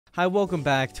Hi, welcome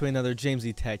back to another James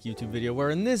E Tech YouTube video, where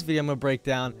in this video I'm going to break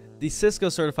down the Cisco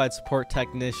Certified Support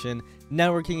Technician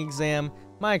networking exam,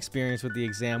 my experience with the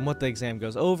exam, what the exam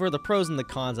goes over, the pros and the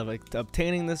cons of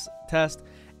obtaining this test,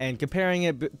 and comparing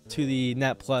it to the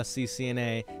Net Plus,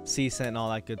 CCNA, CCENT, and all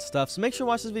that good stuff. So make sure to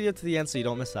watch this video to the end so you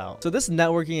don't miss out. So this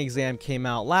networking exam came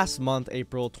out last month,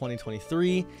 April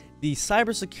 2023. The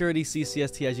cybersecurity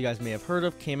CCST, as you guys may have heard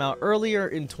of, came out earlier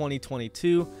in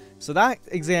 2022. So that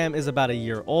exam is about a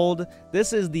year old.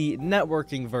 This is the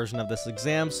networking version of this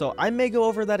exam. So I may go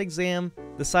over that exam,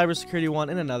 the cybersecurity one,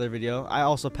 in another video. I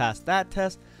also passed that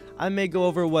test. I may go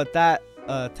over what that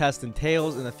test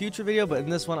entails in a future video, but in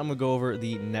this one I'm gonna go over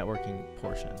the networking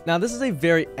portion. Now this is a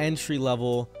very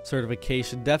entry-level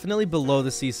certification, definitely below the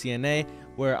CCNA,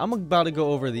 where I'm about to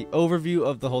go over the overview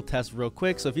of the whole test real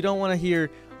quick. So if you don't want to hear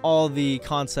all the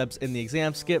concepts in the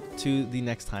exam, skip to the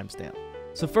next timestamp.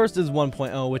 So first is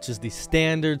 1.0, which is the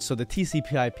standard, so the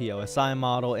TCP/IP OSI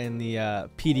model and the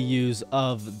PDUs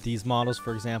of these models.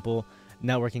 For example,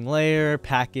 networking layer,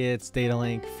 packets, data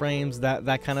link, frames,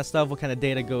 that kind of stuff, what kind of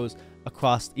data goes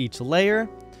across each layer.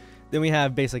 Then we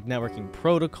have basic networking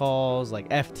protocols like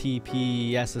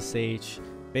FTP, SSH,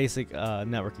 basic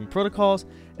networking protocols,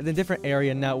 and then different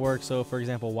area networks. So for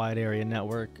example, wide area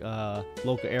network,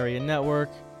 local area network,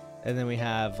 and then we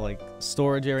have like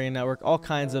storage area network, all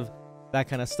kinds of that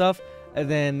kind of stuff. And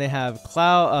then they have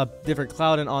cloud, different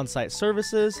cloud and on-site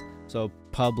services, so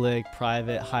public,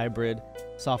 private, hybrid,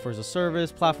 software as a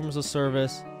service, platform as a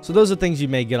service. So those are things you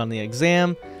may get on the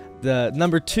exam. The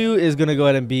number 2 is going to go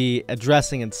ahead and be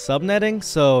addressing and subnetting,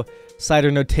 so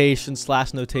CIDR notation,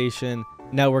 slash notation,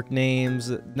 network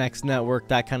names, next network,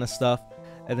 that kind of stuff.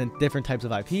 And then different types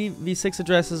of IPv6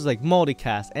 addresses like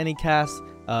multicast,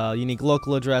 anycast, unique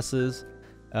local addresses,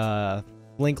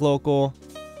 link local.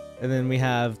 And then we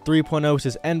have 3.0, which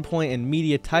is endpoint and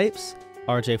media types,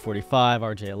 RJ45,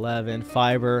 RJ11,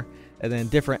 fiber, and then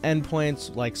different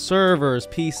endpoints like servers,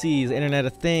 PCs, Internet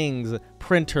of Things,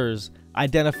 printers,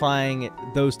 identifying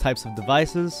those types of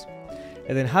devices.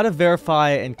 And then how to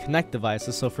verify and connect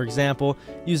devices. So for example,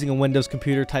 using a Windows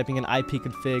computer, typing an IP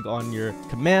config on your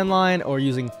command line, or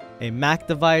using a Mac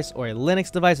device or a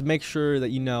Linux device, make sure that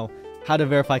you know how to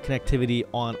verify connectivity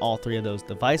on all 3 of those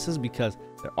devices, because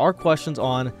there are questions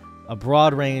on a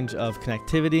broad range of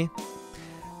connectivity.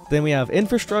 Then we have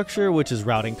infrastructure, which is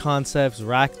routing concepts,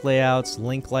 rack layouts,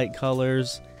 link light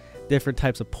colors, different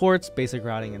types of ports, basic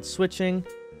routing and switching.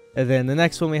 And then the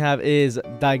next one we have is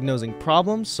diagnosing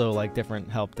problems, so like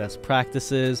different help desk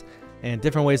practices and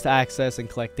different ways to access and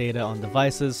collect data on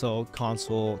devices, so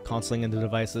consoling into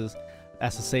devices,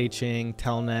 SSHing,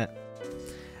 telnet.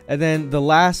 And then the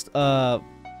last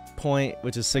point,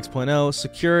 which is 6.0,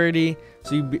 security.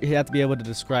 So you have to be able to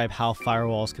describe how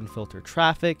firewalls can filter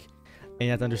traffic, and you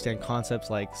have to understand concepts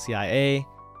like CIA,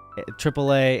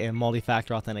 AAA, and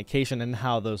multi-factor authentication, and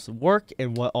how those work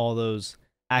and what all those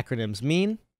acronyms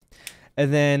mean.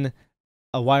 And then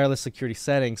a wireless security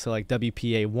setting, so like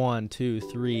WPA 1, 2,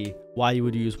 3, why you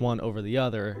would use one over the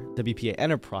other, WPA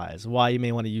Enterprise, why you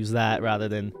may want to use that rather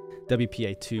than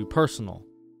WPA 2 Personal,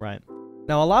 right?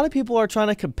 Now, a lot of people are trying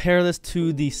to compare this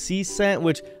to the CCENT,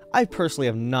 which I personally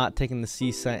have not taken the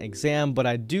CCENT exam, but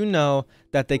I do know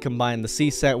that they combine the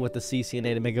CCENT with the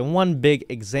CCNA to make it one big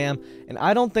exam, and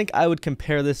I don't think I would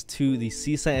compare this to the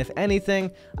CCENT. If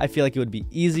anything, I feel like it would be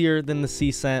easier than the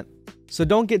CCENT. So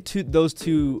don't get those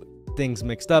two things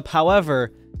mixed up.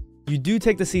 However, you do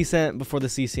take the CCENT before the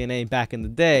CCNA back in the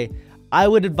day. I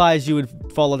would advise you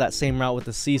would follow that same route with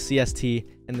the CCST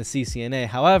and the CCNA.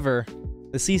 However,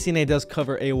 the CCNA does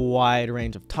cover a wide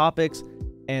range of topics,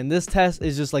 and this test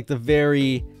is just like the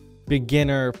very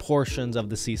beginner portions of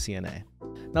the CCNA.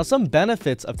 Now, some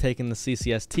benefits of taking the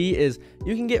CCST is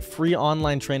you can get free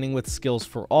online training with Skills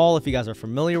for All. If you guys are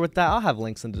familiar with that, I'll have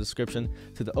links in the description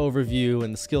to the overview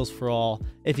and the Skills for All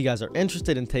if you guys are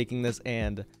interested in taking this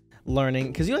and learning,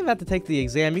 because you don't even have to take the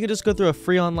exam. You can just go through a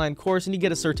free online course and you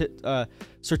get a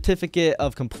certificate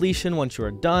of completion once you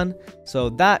are done.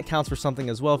 So that counts for something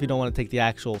as well if you don't want to take the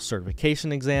actual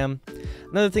certification exam.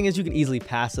 Another thing is you can easily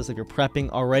pass this if you're prepping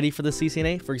already for the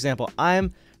CCNA. For example,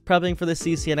 I'm prepping for the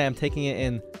CCNA. I'm taking it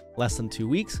in less than 2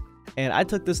 weeks, and I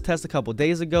took this test a couple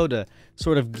days ago to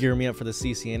sort of gear me up for the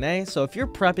CCNA. So if you're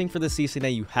prepping for the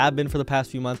CCNA, you have been for the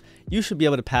past few months, you should be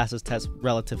able to pass this test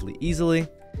relatively easily.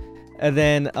 And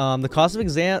then the cost of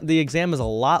the exam is a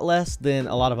lot less than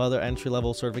a lot of other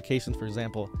entry-level certifications. For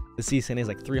example, the CCNA is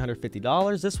like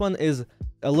 $350. This one is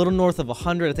a little north of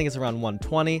 100. I think it's around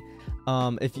 120.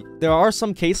 There are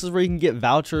some cases where you can get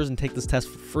vouchers and take this test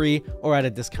for free or at a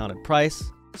discounted price.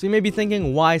 So you may be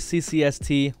thinking, why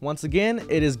CCST? Once again,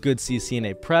 it is good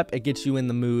CCNA prep. It gets you in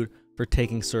the mood for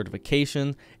taking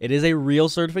certification. It is a real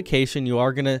certification. You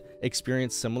are going to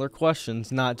experience similar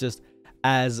questions, not just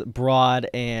as broad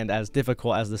and as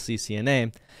difficult as the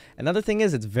CCNA. Another thing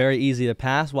is, it's very easy to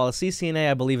pass. While a CCNA,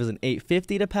 I believe, is an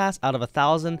 850 to pass out of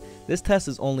 1,000, this test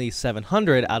is only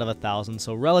 700 out of 1,000,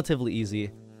 so relatively easy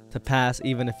to pass,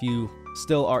 even if you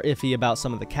still are iffy about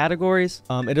some of the categories.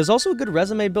 It is also a good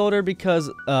resume builder because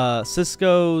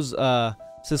Cisco's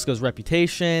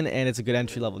reputation, and it's a good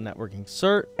entry-level networking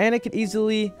cert, and it could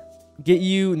easily get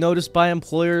you noticed by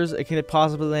employers. It can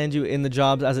possibly land you in the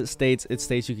jobs. As it states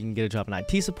you can get a job in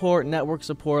IT support, network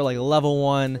support, like a level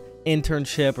 1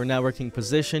 internship or networking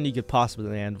position you could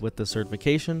possibly land with the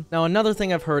certification. Now, another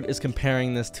thing I've heard is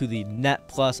comparing this to the Net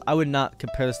Plus. I would not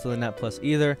compare this to the Net Plus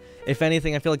either. If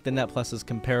anything, I feel like the Net Plus is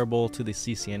comparable to the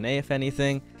CCNA, if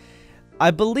anything. I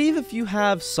believe if you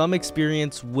have some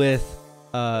experience with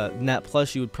Net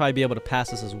Plus, you would probably be able to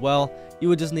pass this as well. You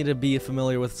would just need to be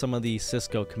familiar with some of the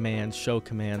Cisco commands, show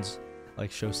commands, like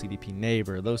show CDP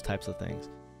neighbor, those types of things.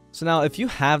 So now, if you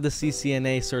have the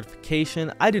CCNA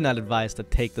certification, I do not advise to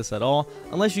take this at all,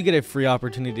 unless you get a free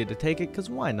opportunity to take it,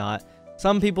 because why not?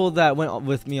 Some people that went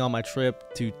with me on my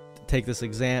trip to take this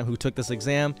exam, who took this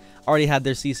exam, already had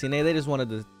their CCNA. They just wanted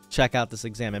to check out this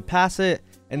exam and pass it,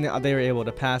 and they were able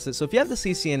to pass it. So if you have the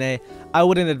CCNA, I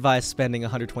wouldn't advise spending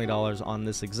 $120 on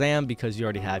this exam because you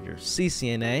already have your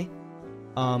CCNA.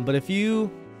 But if you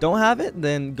don't have it,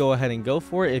 then go ahead and go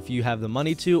for it if you have the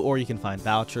money to, or you can find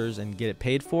vouchers and get it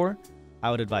paid for. I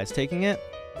would advise taking it.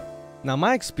 Now,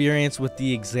 my experience with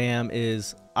the exam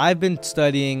is I've been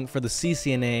studying for the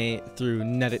CCNA through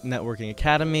Networking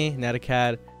Academy,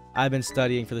 NetAcad. I've been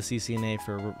studying for the CCNA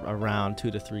for around 2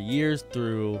 to 3 years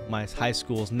through my high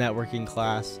school's networking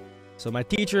class. So my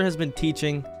teacher has been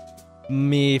teaching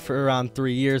me for around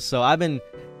 3 years. So I've been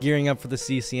gearing up for the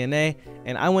CCNA,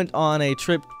 and I went on a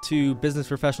trip to Business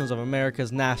Professionals of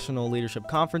America's National Leadership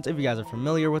Conference. If you guys are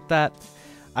familiar with that,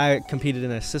 I competed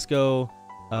in a Cisco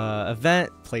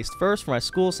event, placed first for my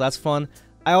school, so that's fun.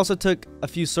 I also took a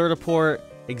few Certiport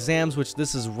exams, which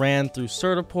this is ran through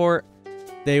Certiport.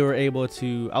 I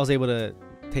was able to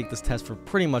take this test for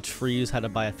pretty much free. You just had to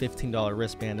buy a $15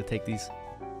 wristband to take these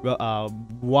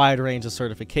wide range of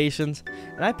certifications,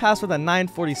 and I passed with a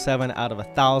 947 out of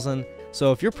 1,000.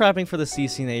 So if you're prepping for the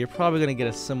CCNA, you're probably going to get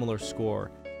a similar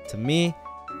score to me.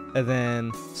 And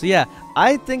then, so yeah,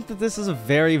 I think that this is a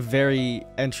very, very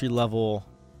entry-level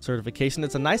certification.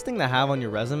 It's a nice thing to have on your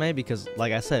resume because,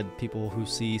 like I said, people who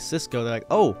see Cisco, they're like,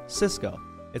 oh, Cisco.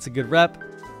 It's a good rep,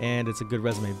 and it's a good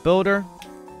resume builder.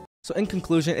 So in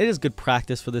conclusion, it is good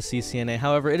practice for the CCNA.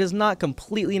 However, it is not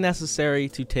completely necessary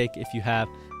to take if you have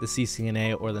the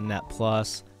CCNA or the Net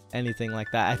Plus, anything like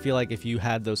that. I feel like if you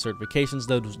had those certifications,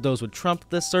 those would trump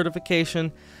this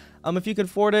certification. If you can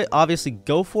afford it, obviously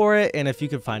go for it. And if you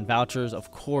can find vouchers,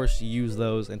 of course, use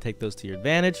those and take those to your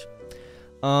advantage.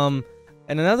 And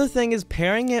another thing is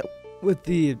pairing it with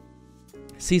the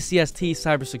CCST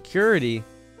cybersecurity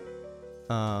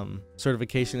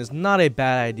certification is not a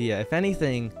bad idea. If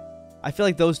anything, I feel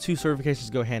like those two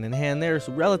certifications go hand in hand. They're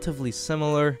relatively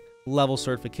similar level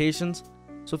certifications.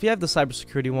 So if you have the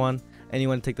cybersecurity one and you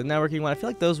want to take the networking one, I feel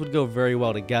like those would go very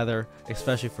well together,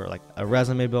 especially for like a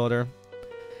resume builder.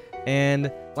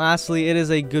 And lastly, it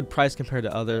is a good price compared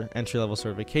to other entry-level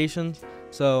certifications.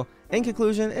 So in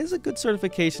conclusion, it is a good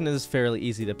certification. It is fairly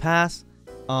easy to pass.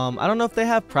 I don't know if they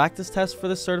have practice tests for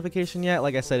this certification yet.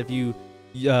 Like I said, if you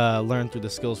learn through the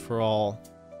Skills for All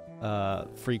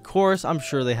free course, I'm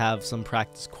sure they have some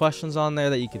practice questions on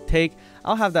there that you could take.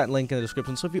 I'll have that link in the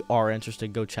description, so if you are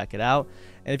interested, go check it out.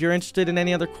 And if you're interested in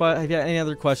any other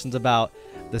questions about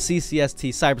the CCST,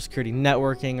 cybersecurity,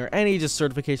 networking, or any just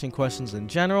certification questions in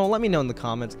general, let me know in the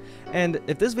comments. And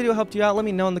if this video helped you out, let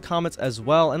me know in the comments as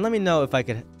well, and let me know if I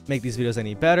could make these videos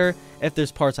any better. If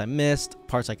there's parts I missed,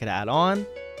 parts I could add on,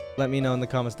 let me know in the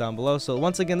comments down below. So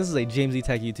once again, this is a James E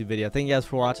Tech YouTube video. Thank you guys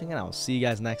for watching, and I will see you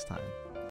guys next time.